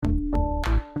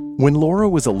When Laura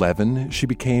was 11, she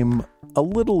became a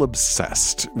little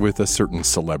obsessed with a certain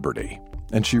celebrity,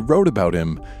 and she wrote about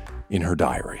him in her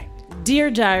diary. Dear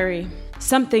Diary,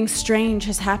 something strange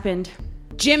has happened.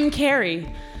 Jim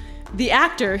Carrey, the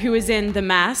actor who is in The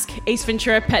Mask, Ace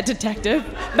Ventura: Pet Detective,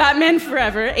 Batman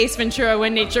Forever, Ace Ventura: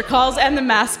 When Nature Calls, and The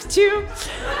Mask 2,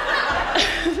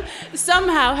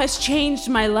 somehow has changed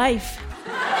my life.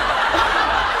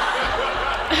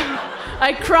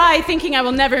 I cry thinking I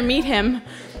will never meet him.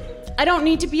 I don't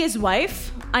need to be his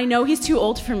wife. I know he's too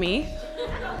old for me.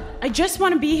 I just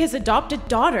want to be his adopted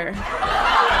daughter.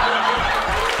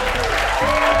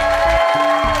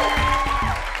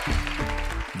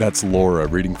 That's Laura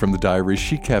reading from the diary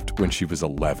she kept when she was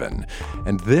 11.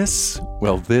 And this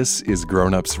is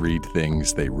Grown Ups Read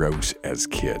Things They Wrote as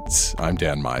Kids. I'm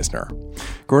Dan Meisner.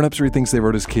 Grown Ups Read Things They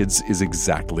Wrote as Kids is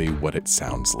exactly what it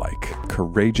sounds like.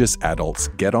 Courageous adults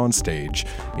get on stage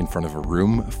in front of a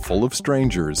room full of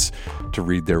strangers to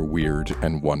read their weird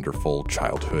and wonderful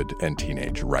childhood and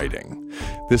teenage writing.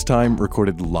 This time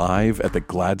recorded live at the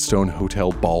Gladstone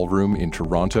Hotel Ballroom in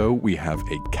Toronto, we have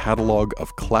a catalog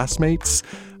of classmates,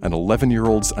 an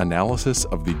 11-year-old's analysis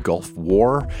of the Gulf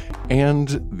War,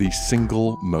 and the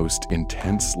single most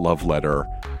intense love letter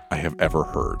I have ever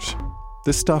heard.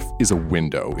 This stuff is a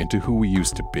window into who we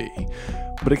used to be,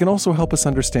 but it can also help us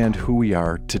understand who we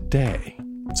are today.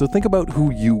 So think about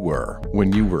who you were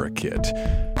when you were a kid,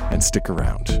 and stick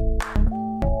around.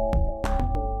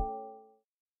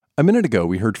 A minute ago,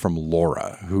 we heard from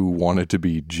Laura, who wanted to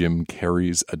be Jim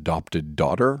Carrey's adopted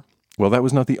daughter. Well, that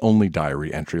was not the only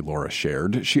diary entry Laura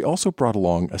shared. She also brought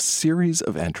along a series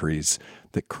of entries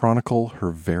that chronicle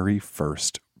her very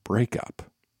first breakup.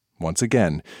 Once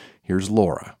again, here's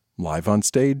Laura, live on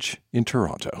stage in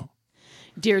Toronto.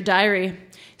 Dear Diary,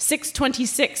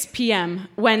 6:26 p.m.,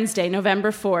 Wednesday,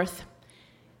 November 4th.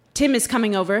 Tim is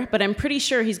coming over, but I'm pretty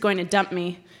sure he's going to dump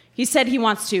me. He said he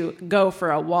wants to go for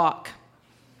a walk.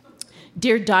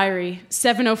 Dear Diary,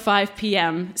 7:05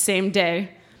 p.m., same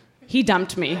day. He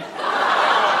dumped me.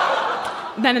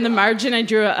 Then in the margin, I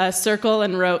drew a circle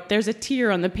and wrote, "There's a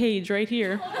tear on the page right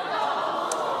here."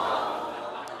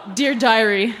 Dear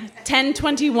Diary,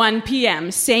 10:21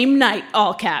 p.m., same night,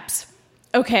 all caps.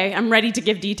 Okay, I'm ready to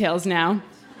give details now.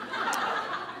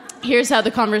 Here's how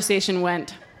the conversation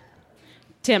went.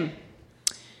 Tim,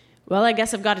 well, I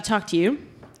guess I've got to talk to you.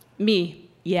 Me,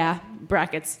 yeah,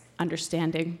 brackets,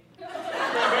 understanding.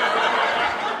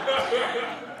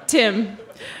 Tim,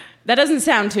 that doesn't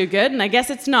sound too good, and I guess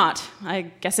it's not.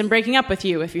 I guess I'm breaking up with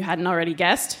you, if you hadn't already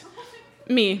guessed.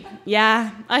 Me,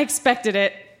 yeah, I expected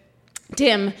it.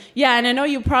 Tim, yeah, and I know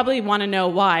you probably want to know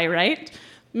why, right?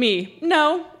 Me,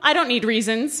 no, I don't need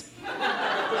reasons.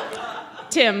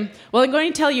 Tim, well, I'm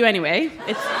going to tell you anyway.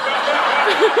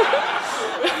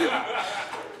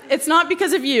 It's not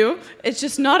because of you. It's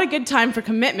just not a good time for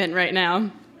commitment right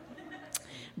now.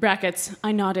 Brackets,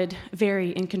 I nodded,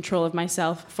 very in control of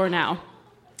myself for now.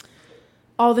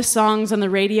 All the songs on the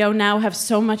radio now have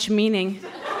so much meaning.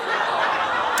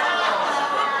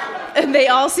 And they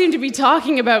all seem to be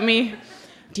talking about me.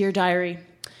 Dear Diary,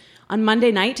 on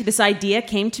Monday night, this idea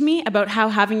came to me about how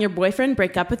having your boyfriend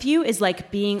break up with you is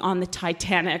like being on the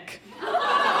Titanic.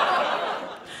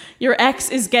 Your ex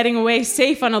is getting away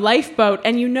safe on a lifeboat,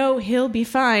 and you know he'll be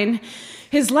fine.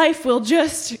 His life will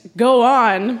just go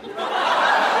on.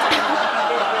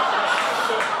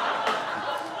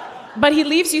 But he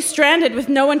leaves you stranded with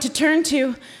no one to turn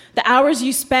to. The hours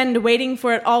you spend waiting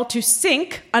for it all to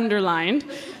sink, underlined,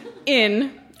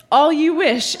 in. All you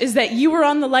wish is that you were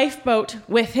on the lifeboat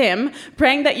with him,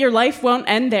 praying that your life won't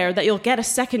end there, that you'll get a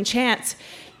second chance.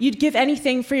 You'd give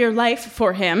anything for your life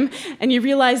for him, and you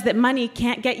realize that money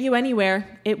can't get you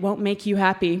anywhere. It won't make you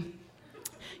happy.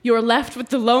 You're left with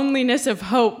the loneliness of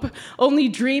hope, only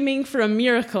dreaming for a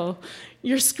miracle.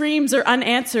 Your screams are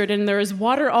unanswered, and there is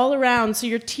water all around, so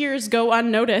your tears go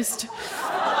unnoticed.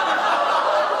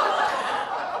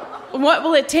 What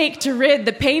will it take to rid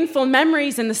the painful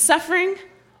memories and the suffering?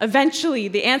 Eventually,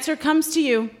 the answer comes to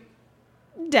you.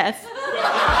 Death.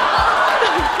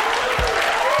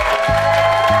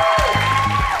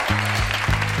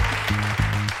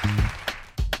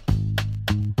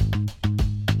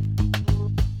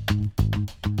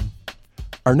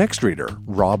 Our next reader,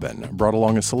 Robin, brought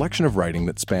along a selection of writing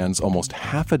that spans almost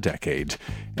half a decade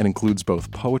and includes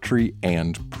both poetry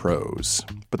and prose.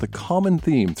 But the common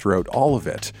theme throughout all of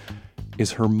it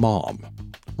is her mom.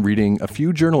 Reading a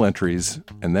few journal entries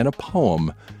and then a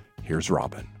poem, here's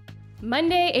Robin.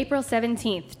 Monday, April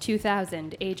 17th,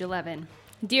 2000, age 11.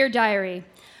 Dear Diary,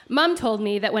 Mom told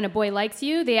me that when a boy likes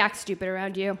you, they act stupid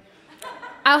around you.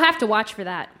 I'll have to watch for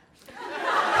that.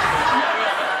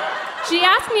 She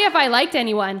asked me if I liked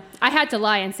anyone. I had to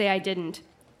lie and say I didn't.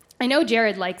 I know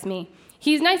Jared likes me.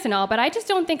 He's nice and all, but I just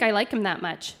don't think I like him that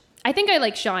much. I think I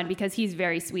like Sean because he's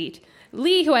very sweet.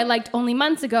 Lee, who I liked only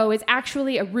months ago, is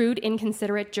actually a rude,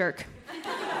 inconsiderate jerk.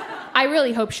 I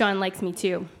really hope Sean likes me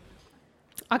too.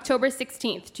 October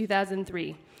 16th,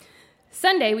 2003.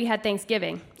 Sunday, we had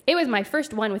Thanksgiving. It was my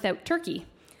first one without turkey.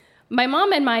 My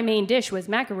mom and my main dish was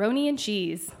macaroni and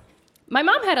cheese. My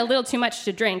mom had a little too much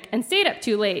to drink and stayed up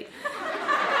too late.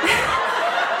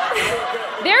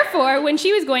 Therefore, when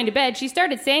she was going to bed, she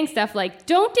started saying stuff like,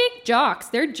 "Don't date jocks,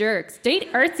 they're jerks.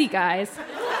 Date artsy guys."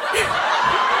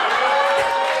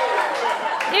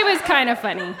 It was kind of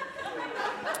funny.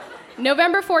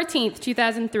 November 14th,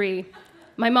 2003.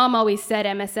 My mom always said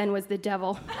MSN was the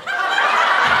devil.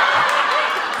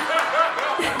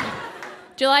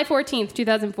 July 14th,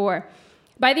 2004.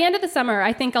 By the end of the summer,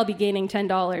 I think I'll be gaining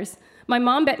 $10. My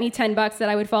mom bet me $10 that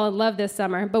I would fall in love this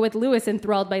summer, but with Lewis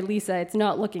enthralled by Lisa, it's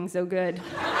not looking so good.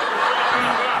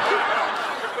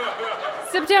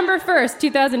 September 1st,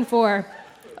 2004.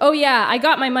 Oh yeah, I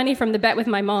got my money from the bet with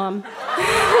my mom.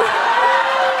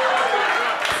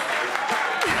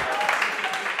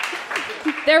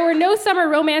 There were no summer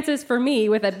romances for me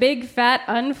with a big fat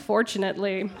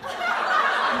unfortunately.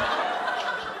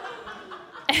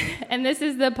 And this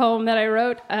is the poem that I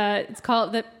wrote. It's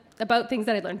called about things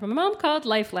that I learned from my mom, called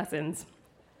Life Lessons.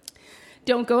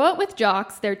 Don't go out with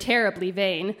jocks, they're terribly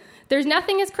vain. There's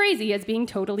nothing as crazy as being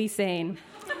totally sane.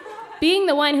 Being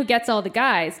the one who gets all the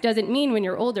guys doesn't mean when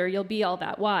you're older you'll be all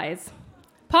that wise.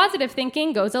 Positive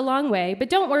thinking goes a long way, but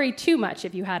don't worry too much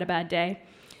if you had a bad day.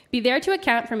 Be there to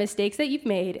account for mistakes that you've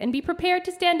made and be prepared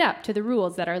to stand up to the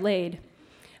rules that are laid.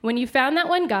 When you found that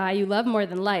one guy you love more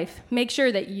than life, make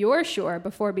sure that you're sure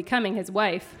before becoming his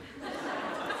wife.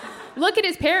 Look at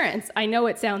his parents. I know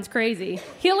it sounds crazy.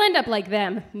 He'll end up like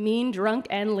them, mean, drunk,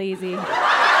 and lazy.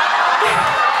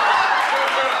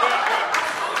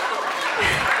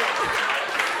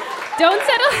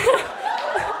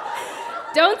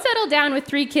 Don't settle down with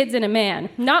 3 kids and a man.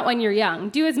 Not when you're young.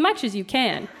 Do as much as you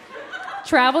can.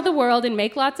 Travel the world and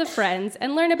make lots of friends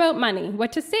and learn about money,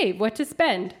 what to save, what to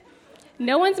spend.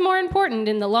 No one's more important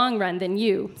in the long run than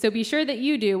you, so be sure that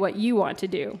you do what you want to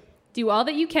do. Do all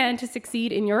that you can to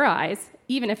succeed in your eyes,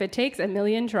 even if it takes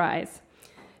 1,000,000 tries.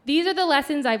 These are the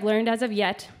lessons I've learned as of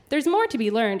yet. There's more to be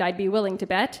learned, I'd be willing to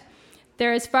bet.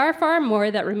 There is far, far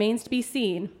more that remains to be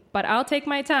seen, but I'll take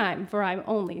my time, for I'm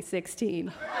only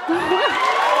 16.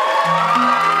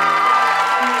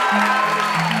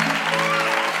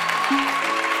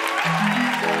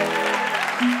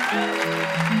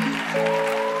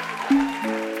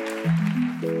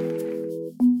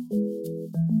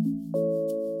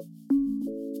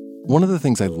 One of the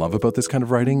things I love about this kind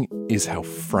of writing is how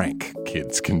frank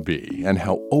kids can be and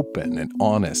how open and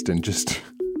honest and just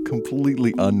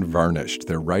completely unvarnished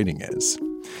their writing is.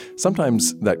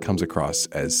 Sometimes that comes across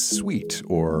as sweet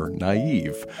or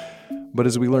naive, but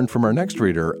as we learned from our next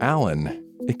reader, Alan,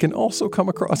 it can also come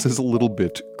across as a little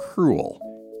bit cruel.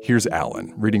 Here's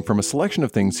Alan reading from a selection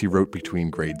of things he wrote between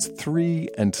grades 3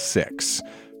 and 6,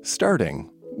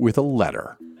 starting with a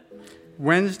letter.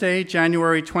 Wednesday,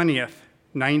 January 20th,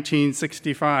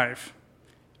 1965.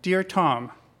 Dear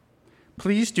Tom,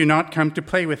 please do not come to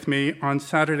play with me on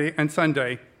Saturday and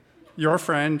Sunday. Your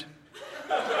friend,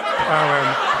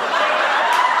 Alan.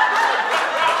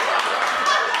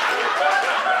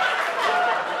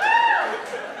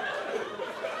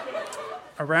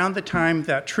 Around the time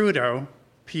that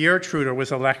Pierre Trudeau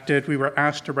was elected, we were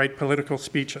asked to write political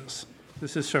speeches.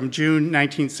 This is from June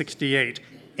 1968.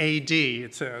 AD,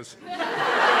 it says.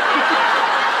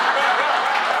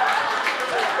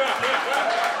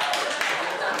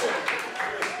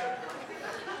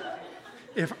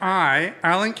 If I,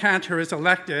 Alan Cantor, is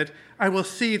elected, I will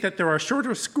see that there are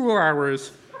shorter school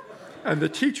hours and the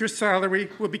teacher's salary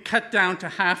will be cut down to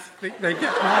half they get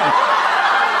now.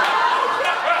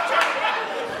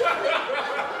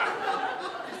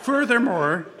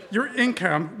 Furthermore, your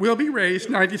income will be raised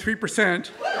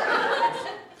 93%.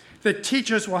 The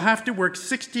teachers will have to work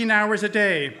 16 hours a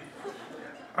day.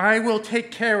 I will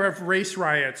take care of race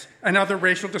riots and other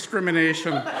racial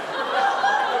discrimination.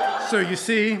 So you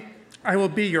see, I will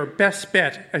be your best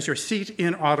bet as your seat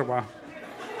in Ottawa.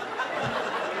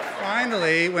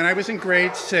 Finally, when I was in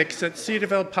grade 6 at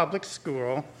Cedarville Public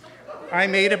School, I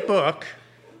made a book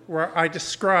where I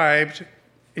described,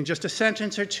 in just a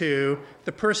sentence or two,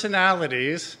 the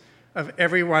personalities of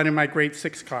everyone in my grade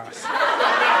 6 class.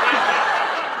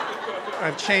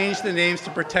 I've changed the names to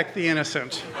protect the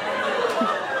innocent.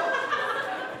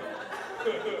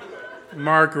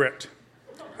 Margaret,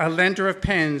 a lender of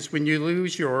pens when you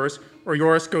lose yours or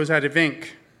yours goes out of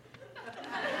ink.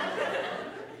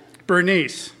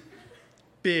 Bernice,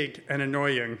 big and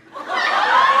annoying.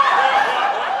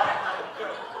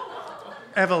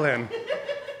 Evelyn,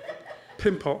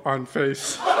 pimple on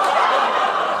face.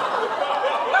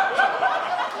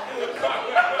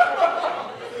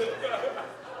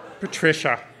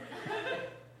 Patricia,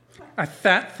 a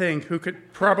fat thing who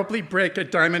could probably break a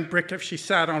diamond brick if she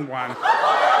sat on one.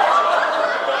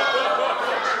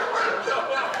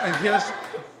 And here's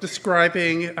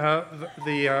describing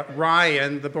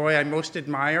Ryan, the boy I most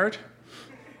admired.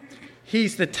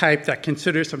 He's the type that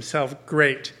considers himself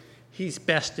great. He's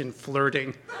best in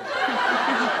flirting. Thank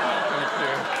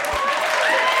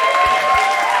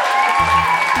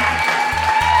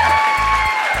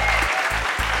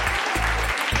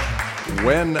you.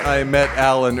 When I met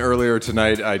Alan earlier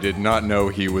tonight, I did not know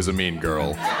he was a mean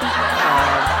girl.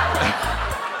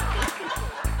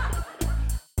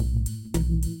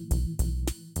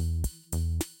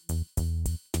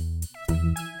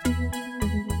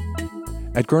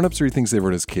 At Grown Ups Read Things They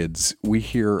Wrote as Kids, we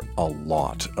hear a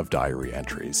lot of diary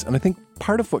entries, and I think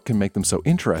part of what can make them so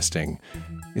interesting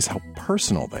is how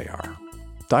personal they are.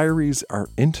 Diaries are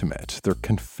intimate, they're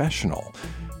confessional,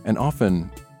 and often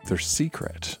they're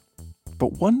secret.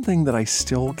 But one thing that I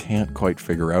still can't quite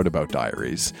figure out about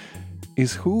diaries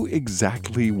is who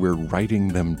exactly we're writing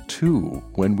them to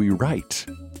when we write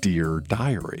Dear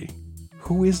Diary.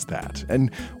 Who is that?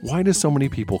 And why do so many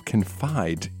people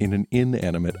confide in an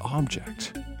inanimate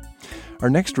object? Our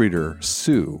next reader,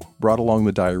 Sue, brought along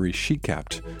the diary she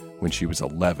kept when she was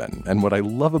 11. And what I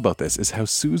love about this is how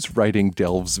Sue's writing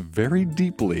delves very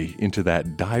deeply into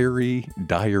that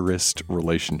diary-diarist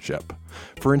relationship.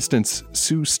 For instance,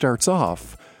 Sue starts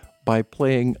off by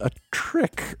playing a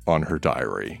trick on her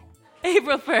diary.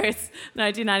 April 1st,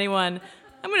 1991.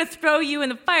 I'm going to throw you in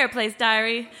the fireplace,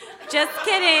 diary. Just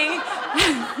kidding.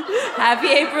 Happy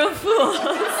April Fools.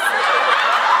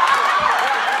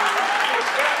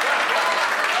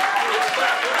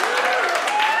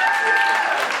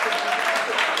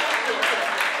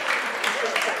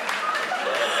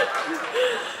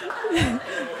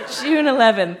 June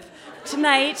 11th.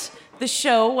 Tonight, the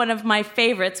show, one of my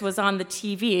favorites, was on the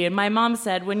TV, and my mom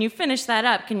said, when you finish that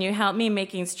up, can you help me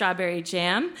making strawberry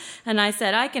jam? And I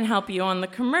said, I can help you on the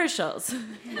commercials.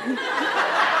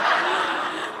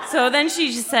 So then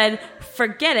she just said,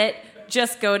 forget it,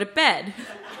 just go to bed.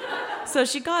 So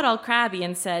she got all crabby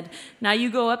and said, now you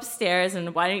go upstairs,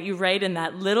 and why don't you write in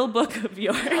that little book of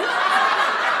yours?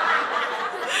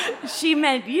 She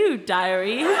meant you,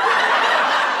 diary.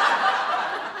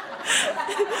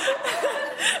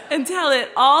 And tell it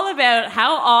all about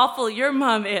how awful your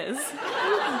mom is.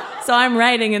 So I'm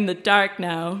writing in the dark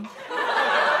now.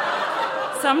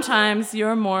 Sometimes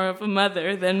you're more of a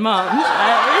mother than mom.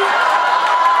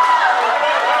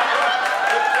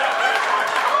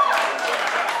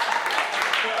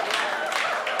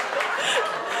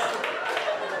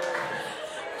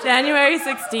 January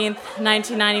 16th,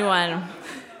 1991.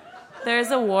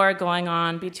 There's a war going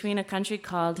on between a country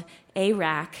called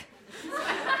Iraq.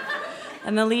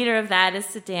 And the leader of that is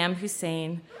Saddam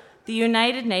Hussein. The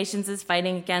United Nations is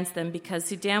fighting against them because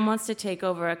Saddam wants to take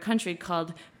over a country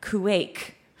called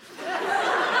Kuwait.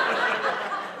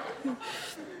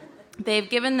 They've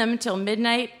given them till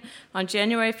midnight on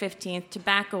January 15th to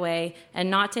back away and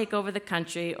not take over the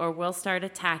country or we'll start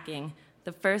attacking.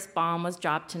 The first bomb was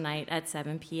dropped tonight at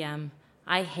 7 p.m.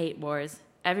 I hate wars.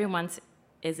 Everyone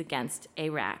is against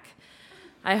Iraq.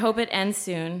 I hope it ends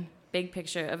soon. Big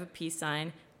picture of a peace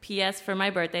sign. P.S. For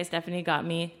my birthday, Stephanie got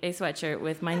me a sweatshirt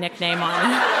with my nickname on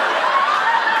it.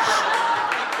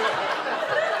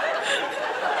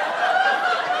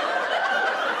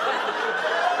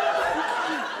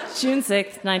 June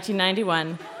 6th,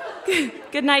 1991.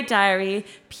 Good night, diary.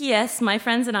 P.S. My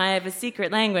friends and I have a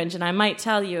secret language, and I might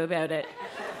tell you about it.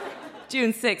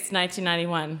 June 6th,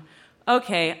 1991.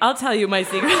 Okay, I'll tell you my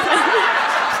secret language.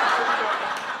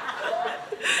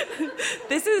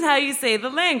 This is how you say the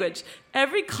language.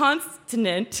 Every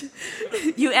consonant,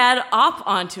 you add op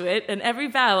onto it, and every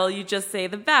vowel, you just say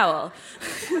the vowel.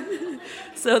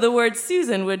 So the word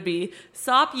Susan would be,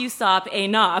 sop you sop a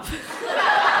nop.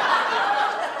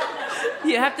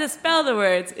 You have to spell the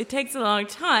words. It takes a long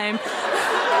time.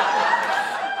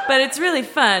 But it's really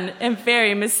fun and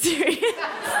very mysterious.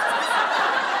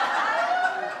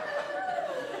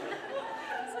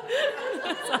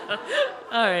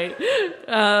 All right.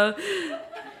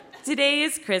 Today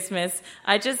is Christmas.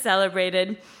 I just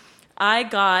celebrated. I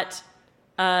got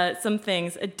some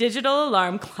things. A digital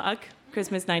alarm clock,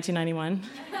 Christmas 1991.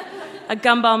 A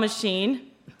gumball machine.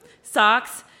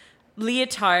 Socks.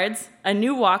 leotards, a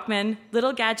new Walkman,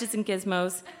 little gadgets and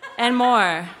gizmos, and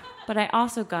more. But I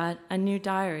also got a new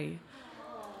diary.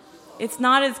 It's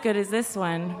not as good as this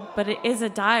one, but it is a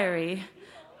diary.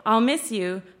 I'll miss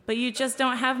you, but you just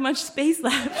don't have much space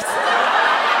left.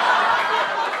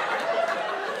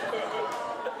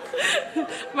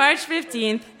 March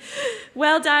 15th.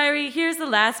 Well, diary, here's the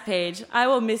last page. I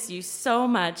will miss you so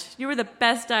much. You were the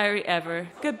best diary ever.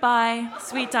 Goodbye,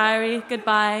 sweet diary,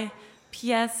 goodbye.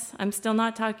 P.S. I'm still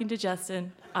not talking to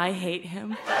Justin. I hate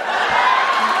him.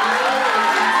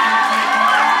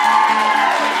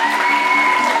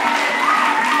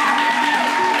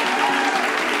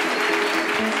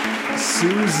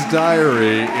 Sue's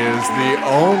diary is the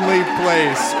only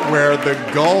place where the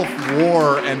Gulf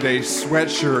War and a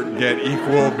sweatshirt get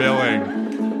equal billing.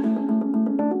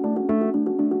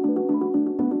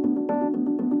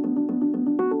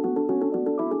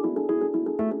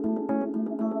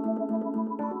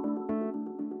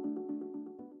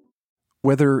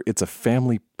 Whether it's a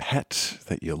family pet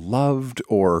that you loved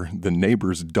or the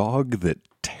neighbor's dog that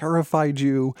terrified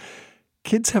you,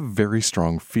 kids have very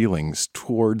strong feelings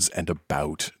towards and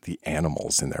about the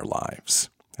animals in their lives.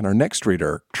 And our next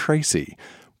reader, Tracy,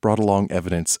 brought along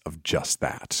evidence of just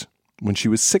that. When she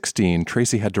was 16,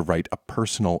 Tracy had to write a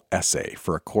personal essay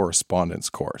for a correspondence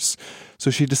course.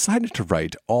 So she decided to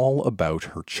write all about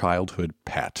her childhood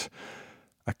pet,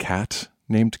 a cat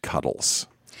named Cuddles.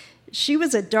 She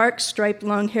was a dark, striped,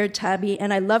 long-haired tabby,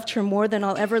 and I loved her more than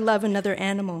I'll ever love another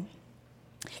animal.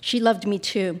 She loved me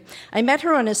too. I met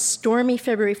her on a stormy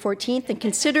February 14th and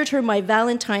considered her my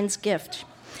Valentine's gift.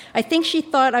 I think she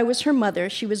thought I was her mother.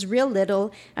 She was real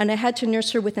little, and I had to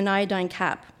nurse her with an iodine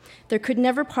cap. There could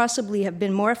never possibly have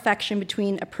been more affection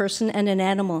between a person and an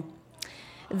animal.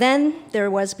 Then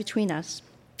there was between us.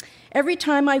 Every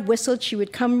time I whistled, she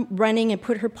would come running and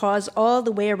put her paws all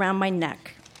the way around my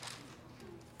neck.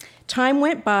 Time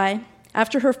went by.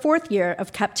 After her 4th year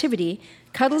of captivity,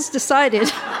 Cuddles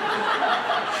decided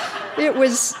it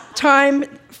was time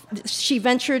she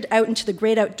ventured out into the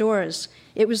great outdoors.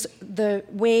 It was the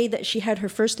way that she had her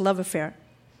first love affair.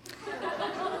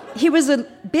 He was a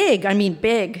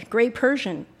big gray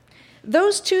Persian.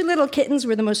 Those 2 little kittens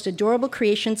were the most adorable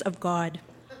creations of God.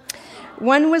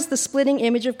 One was the splitting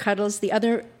image of Cuddles, the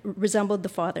other resembled the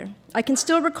father. I can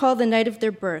still recall the night of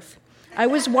their birth. I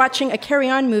was watching a Carry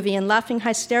On movie and laughing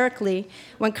hysterically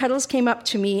when Cuddles came up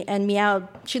to me and meowed.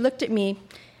 She looked at me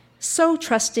so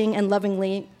trusting and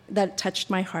lovingly that it touched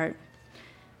my heart.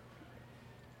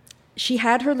 She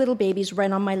had her little babies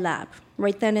right on my lap,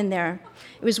 right then and there.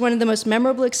 It was one of the most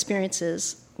memorable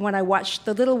experiences when I watched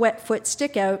the little wet foot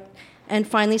stick out and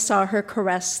finally saw her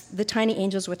caress the tiny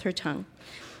angels with her tongue.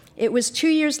 It was 2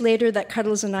 years later that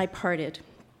Cuddles and I parted.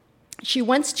 She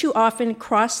once too often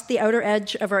crossed the outer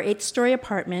edge of our 8th-story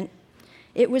apartment.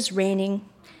 It was raining,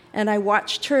 and I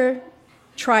watched her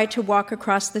try to walk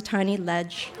across the tiny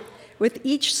ledge. With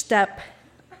each step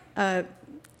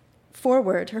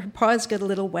forward, her paws got a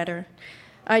little wetter.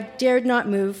 I dared not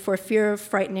move for fear of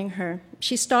frightening her.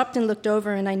 She stopped and looked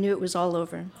over, and I knew it was all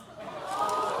over.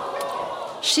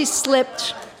 She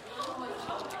slipped,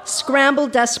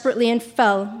 scrambled desperately, and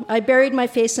fell. I buried my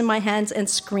face in my hands and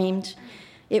screamed.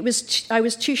 I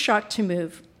was too shocked to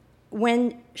move.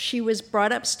 When she was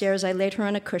brought upstairs, I laid her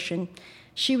on a cushion.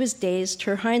 She was dazed.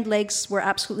 Her hind legs were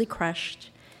absolutely crushed.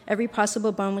 Every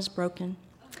possible bone was broken.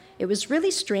 It was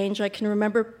really strange. I can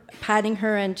remember patting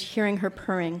her and hearing her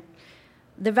purring.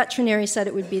 The veterinary said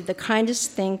it would be the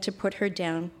kindest thing to put her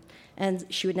down, and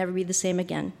she would never be the same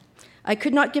again. I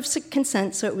could not give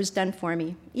consent, so it was done for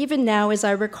me. Even now, as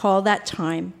I recall that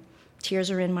time,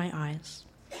 tears are in my eyes,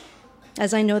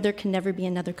 as I know there can never be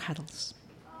another Cuddles.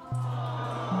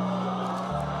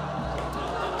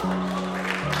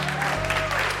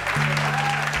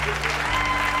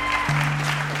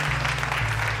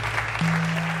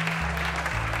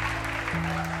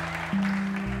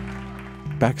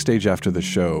 Backstage after the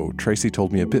show, Tracy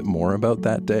told me a bit more about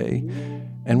that day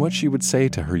and what she would say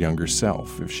to her younger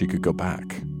self if she could go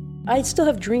back. I still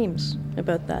have dreams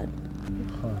about that.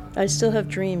 I still have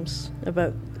dreams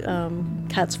about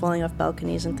cats falling off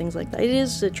balconies and things like that. It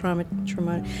is a traumatic.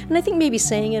 And I think maybe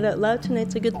saying it out loud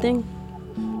tonight's a good thing.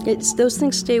 Those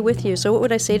things stay with you. So what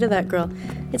would I say to that girl?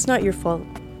 It's not your fault.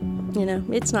 You know,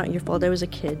 it's not your fault. I was a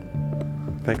kid.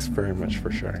 Thanks very much for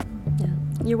sharing. Yeah,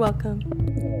 you're welcome.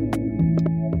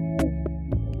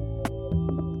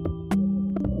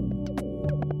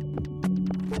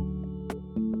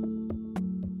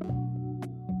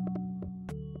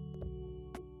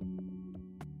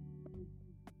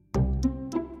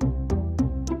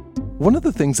 One of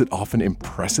the things that often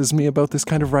impresses me about this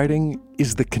kind of writing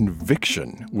is the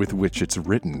conviction with which it's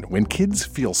written. When kids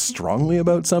feel strongly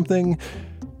about something,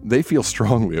 they feel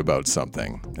strongly about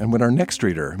something. And when our next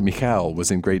reader, Michal,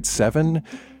 was in grade 7,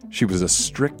 she was a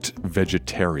strict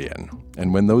vegetarian.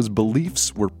 And when those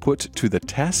beliefs were put to the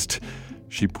test,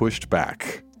 she pushed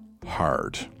back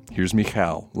hard. Here's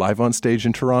Michal, live on stage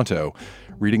in Toronto,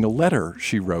 reading a letter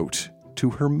she wrote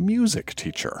to her music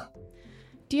teacher.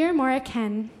 Dear Maura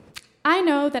Ken, I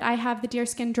know that I have the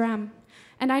deerskin drum,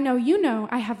 and I know you know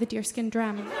I have the deerskin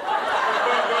drum.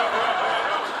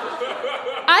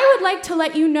 I would like to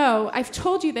let you know, I've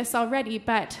told you this already,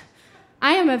 but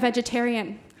I am a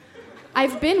vegetarian.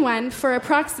 I've been one for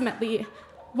approximately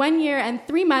 1 year and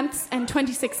 3 months and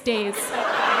 26 days.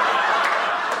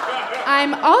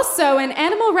 I'm also an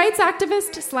animal rights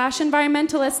activist /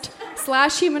 environmentalist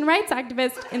 / human rights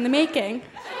activist in the making.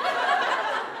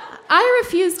 I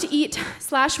refuse to eat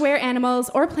 / wear animals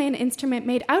or play an instrument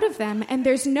made out of them, and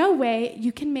there's no way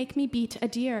you can make me beat a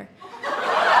deer.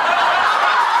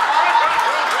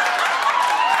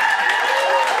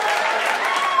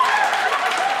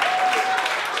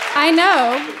 I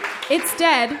know, it's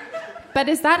dead, but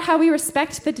is that how we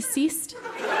respect the deceased?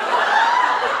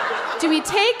 Do we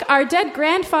take our dead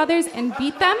grandfathers and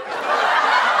beat them?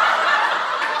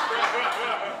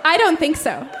 I don't think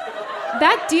so.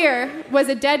 That deer was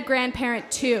a dead grandparent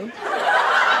too.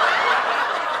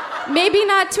 Maybe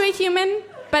not to a human,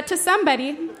 but to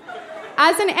somebody.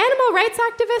 As an animal rights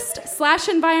activist /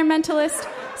 environmentalist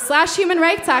 / human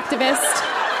rights activist,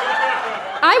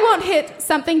 I won't hit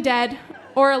something dead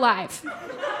or alive.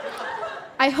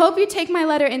 I hope you take my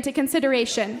letter into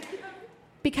consideration,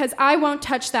 because I won't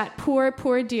touch that poor,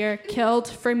 poor deer killed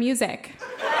for music.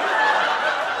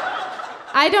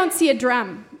 I don't see a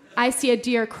drum. I see a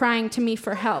deer crying to me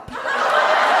for help.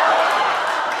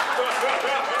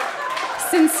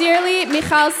 Sincerely,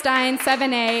 Michal Stein,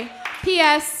 7A.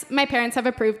 P.S. My parents have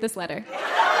approved this letter.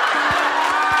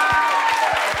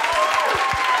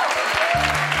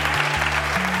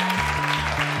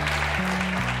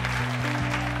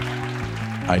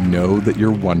 I know that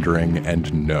you're wondering,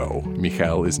 and no,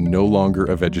 Michal is no longer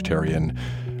a vegetarian,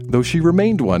 though she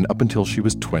remained one up until she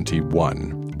was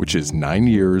 21, which is 9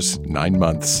 years, 9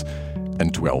 months,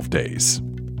 and 12 days,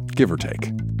 give or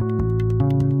take.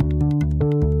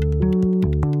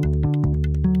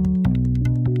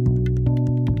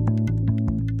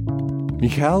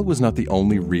 Michal was not the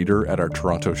only reader at our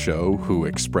Toronto show who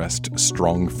expressed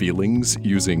strong feelings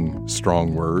using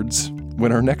strong words.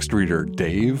 When our next reader,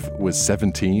 Dave, was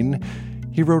 17,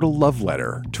 he wrote a love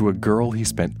letter to a girl he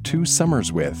spent 2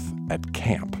 summers with at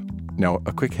camp. Now,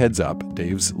 a quick heads up,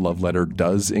 Dave's love letter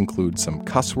does include some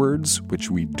cuss words,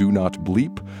 which we do not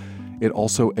bleep. It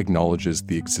also acknowledges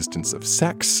the existence of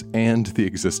sex and the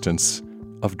existence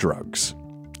of drugs.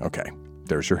 Okay,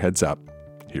 there's your heads up.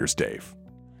 Here's Dave.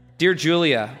 Dear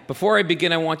Julia, before I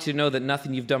begin, I want you to know that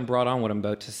nothing you've done brought on what I'm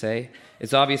about to say.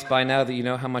 It's obvious by now that you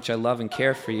know how much I love and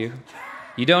care for you.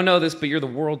 You don't know this, but you're the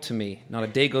world to me. Not a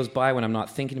day goes by when I'm not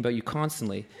thinking about you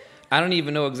constantly. I don't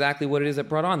even know exactly what it is that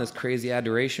brought on this crazy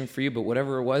adoration for you, but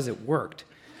whatever it was, it worked.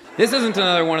 This isn't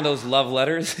another one of those love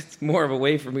letters. It's more of a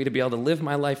way for me to be able to live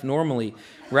my life normally,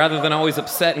 rather than always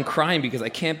upset and crying because I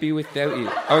can't be without you,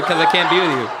 or because I can't be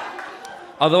with you.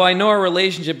 Although I know our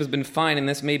relationship has been fine and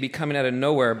this may be coming out of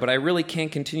nowhere, but I really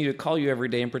can't continue to call you every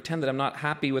day and pretend that I'm not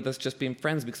happy with us just being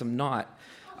friends, because I'm not.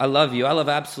 I love you. I love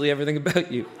absolutely everything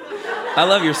about you. I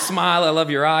love your smile. I love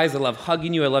your eyes. I love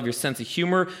hugging you. I love your sense of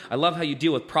humor. I love how you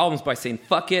deal with problems by saying,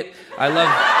 fuck it. I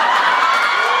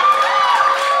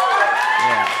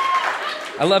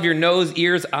love your nose,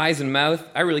 ears, eyes, and mouth.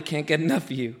 I really can't get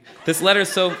enough of you. This letter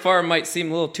so far might seem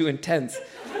a little too intense,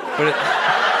 but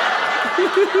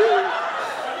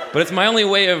it's my only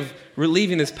way of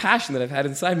relieving this passion that I've had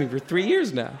inside me for 3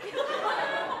 years now.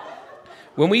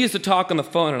 When we used to talk on the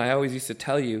phone, and I always used to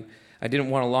tell you I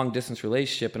didn't want a long-distance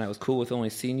relationship and I was cool with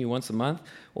only seeing you once a month,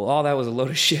 well, all that was a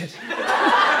load of shit.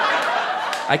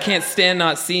 I can't stand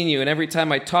not seeing you, and every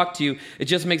time I talk to you, it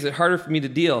just makes it harder for me to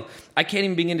deal. I can't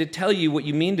even begin to tell you what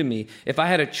you mean to me. If I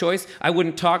had a choice, I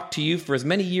wouldn't talk to you for as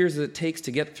many years as it takes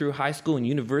to get through high school and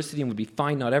university, and would be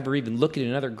fine not ever even looking at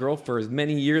another girl for as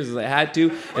many years as I had to,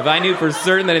 if I knew for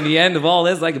certain that in the end of all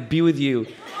this, I could be with you.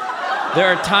 There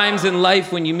are times in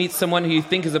life when you meet someone who you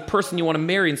think is a person you want to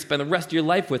marry and spend the rest of your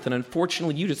life with, and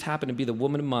unfortunately, you just happen to be the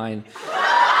woman of mine.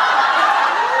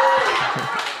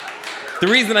 The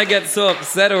reason I get so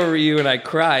upset over you and I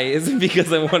cry isn't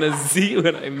because I want to see you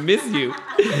and I miss you.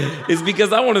 It's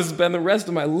because I want to spend the rest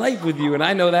of my life with you, and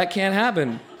I know that can't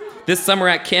happen. This summer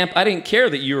at camp, I didn't care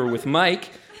that you were with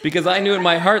Mike. because I knew in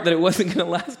my heart that it wasn't going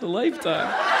to last a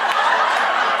lifetime.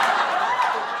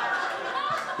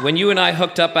 When you and I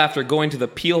hooked up after going to the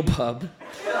Peel pub,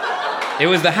 it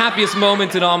was the happiest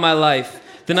moment in all my life.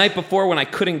 The night before when I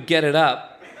couldn't get it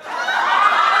up.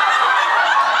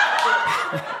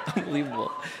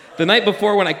 Unbelievable. The night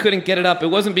before when I couldn't get it up, it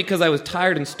wasn't because I was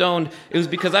tired and stoned. It was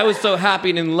because I was so happy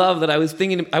and in love that I wasn't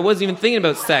even thinking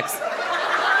about sex.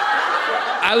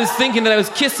 I was thinking that I was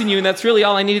kissing you, and that's really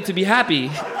all I needed to be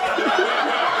happy.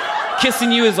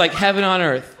 Kissing you is like heaven on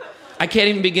earth. I can't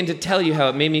even begin to tell you how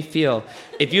it made me feel.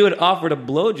 If you had offered a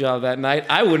blowjob that night,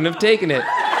 I wouldn't have taken it.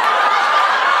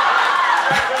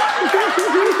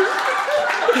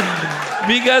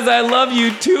 Because I love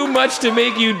you too much to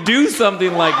make you do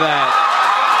something like that.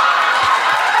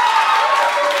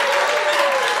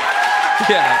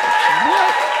 Yeah.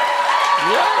 What?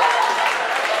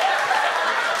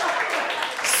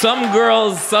 Some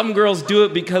girls do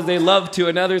it because they love to,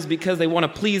 and others because they want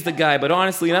to please the guy. But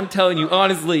honestly, and I'm telling you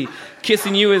honestly,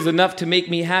 kissing you is enough to make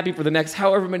me happy for the next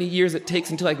however many years it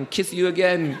takes until I can kiss you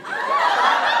again.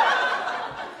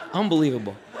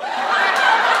 Unbelievable.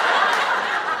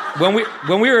 When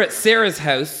we were at Sarah's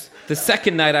house, the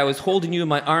second night I was holding you in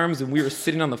my arms and we were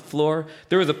sitting on the floor,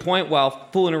 there was a point while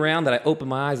fooling around that I opened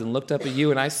my eyes and looked up at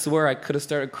you, and I swear I could have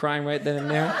started crying right then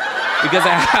and there because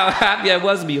of how happy I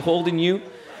was to be holding you.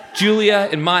 Julia,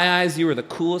 in my eyes, you were the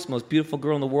coolest, most beautiful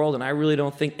girl in the world, and I really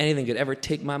don't think anything could ever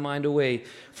take my mind away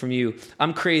from you.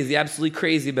 I'm crazy, absolutely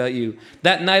crazy about you.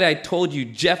 That night I told you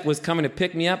Jeff was coming to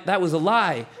pick me up. That was a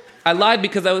lie. I lied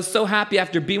because I was so happy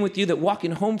after being with you that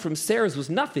walking home from Sarah's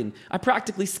was nothing. I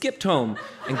practically skipped home.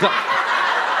 And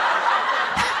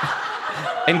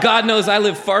God knows I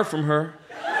live far from her.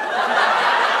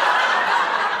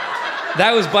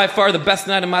 That was by far the best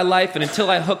night of my life, and until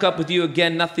I hook up with you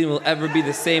again, nothing will ever be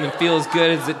the same and feel as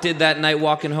good as it did that night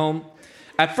walking home.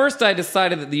 At first, I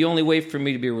decided that the only way for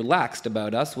me to be relaxed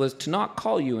about us was to not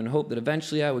call you and hope that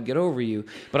eventually I would get over you.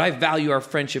 But I value our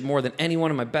friendship more than any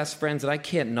one of my best friends, and I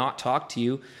can't not talk to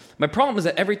you. My problem is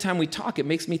that every time we talk, it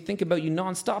makes me think about you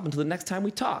nonstop until the next time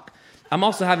we talk. I'm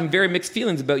also having very mixed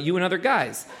feelings about you and other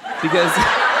guys. Because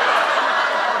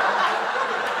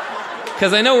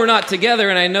I know we're not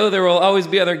together, and I know there will always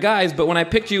be other guys, but when I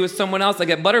picture you with someone else, I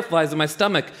get butterflies in my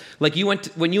stomach. Like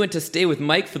when you went to stay with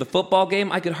Mike for the football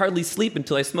game, I could hardly sleep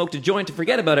until I smoked a joint to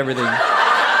forget about everything.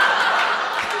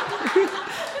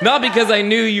 Not because I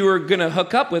knew you were going to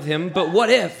hook up with him, but what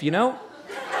if, you know?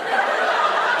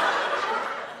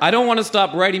 I don't want to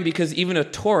stop writing because even a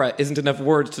Torah isn't enough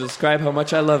words to describe how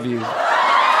much I love you.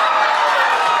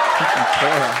 Fucking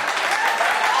Torah.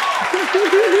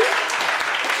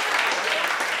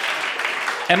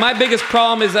 And my biggest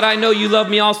problem is that I know you love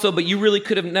me also, but you really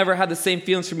could have never had the same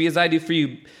feelings for me as I do for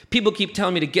you. People keep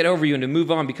telling me to get over you and to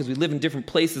move on because we live in different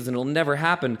places and it'll never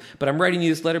happen. But I'm writing you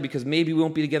this letter because maybe we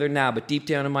won't be together now, but deep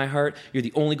down in my heart, you're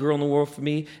the only girl in the world for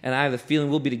me, and I have the feeling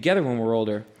we'll be together when we're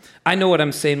older. I know what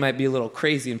I'm saying might be a little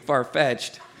crazy and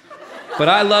far-fetched, but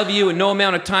I love you, and no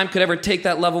amount of time could ever take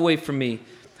that love away from me.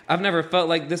 I've never felt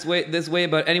like this way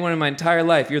about anyone in my entire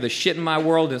life. You're the shit in my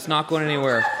world, and it's not going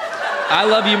anywhere. I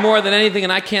love you more than anything,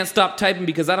 and I can't stop typing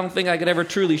because I don't think I could ever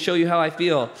truly show you how I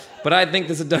feel. But I think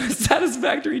this has done a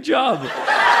satisfactory job.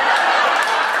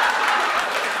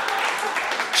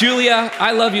 Julia,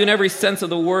 I love you in every sense of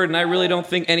the word, and I really don't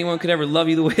think anyone could ever love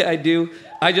you the way I do.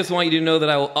 I just want you to know that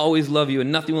I will always love you,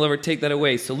 and nothing will ever take that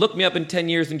away. So look me up in 10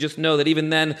 years and just know that even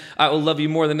then, I will love you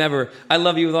more than ever. I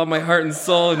love you with all my heart and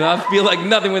soul, and I feel like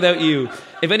nothing without you.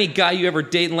 If any guy you ever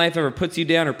date in life ever puts you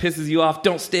down or pisses you off,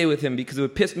 don't stay with him, because it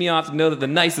would piss me off to know that the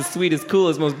nicest, sweetest,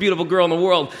 coolest, most beautiful girl in the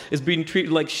world is being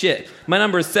treated like shit. My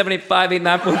number is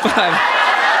 785-8945.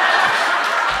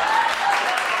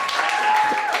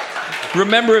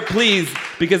 Remember it, please,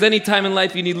 because any time in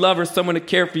life you need love or someone to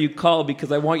care for you, call, because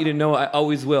I want you to know I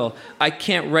always will. I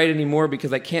can't write anymore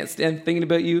because I can't stand thinking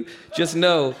about you. Just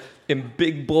know, in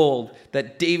big bold,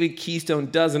 that David Keystone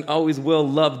does and always will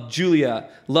love Julia.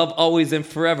 Love always and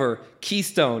forever.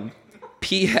 Keystone.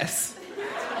 P.S.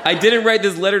 I didn't write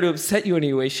this letter to upset you in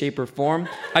any way, shape, or form.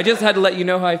 I just had to let you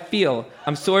know how I feel.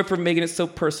 I'm sorry for making it so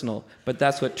personal, but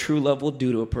that's what true love will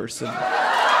do to a person.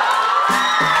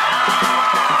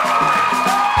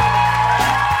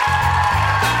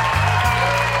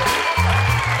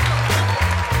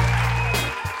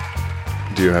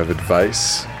 Do you have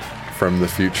advice from the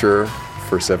future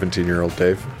for 17-year-old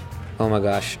Dave? Oh my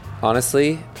gosh.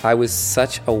 Honestly, I was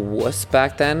such a wuss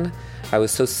back then. I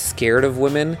was so scared of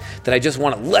women that I just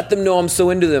want to let them know I'm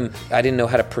so into them. I didn't know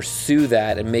how to pursue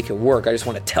that and make it work. I just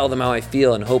want to tell them how I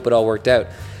feel and hope it all worked out.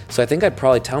 So I think I'd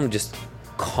probably tell them to just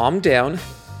calm down,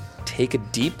 take a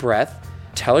deep breath,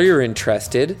 tell her you're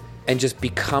interested, and just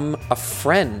become a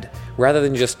friend rather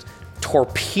than just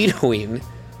torpedoing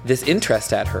this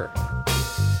interest at her.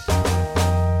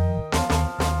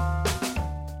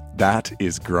 That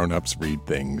is Grown-Ups Read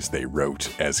Things They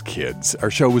Wrote as Kids. Our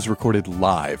show was recorded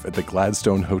live at the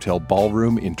Gladstone Hotel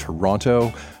Ballroom in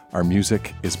Toronto. Our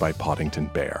music is by Poddington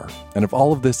Bear. And if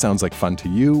all of this sounds like fun to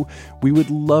you, we would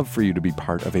love for you to be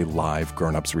part of a live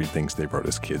Grown-Ups Read Things They Wrote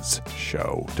as Kids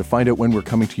show. To find out when we're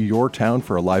coming to your town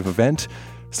for a live event,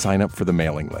 sign up for the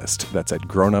mailing list. That's at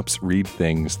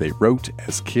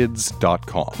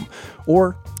grownupsreadthingstheywroteaskids.com.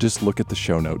 Or just look at the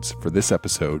show notes for this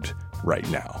episode right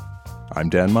now. I'm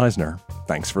Dan Meisner.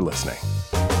 Thanks for listening.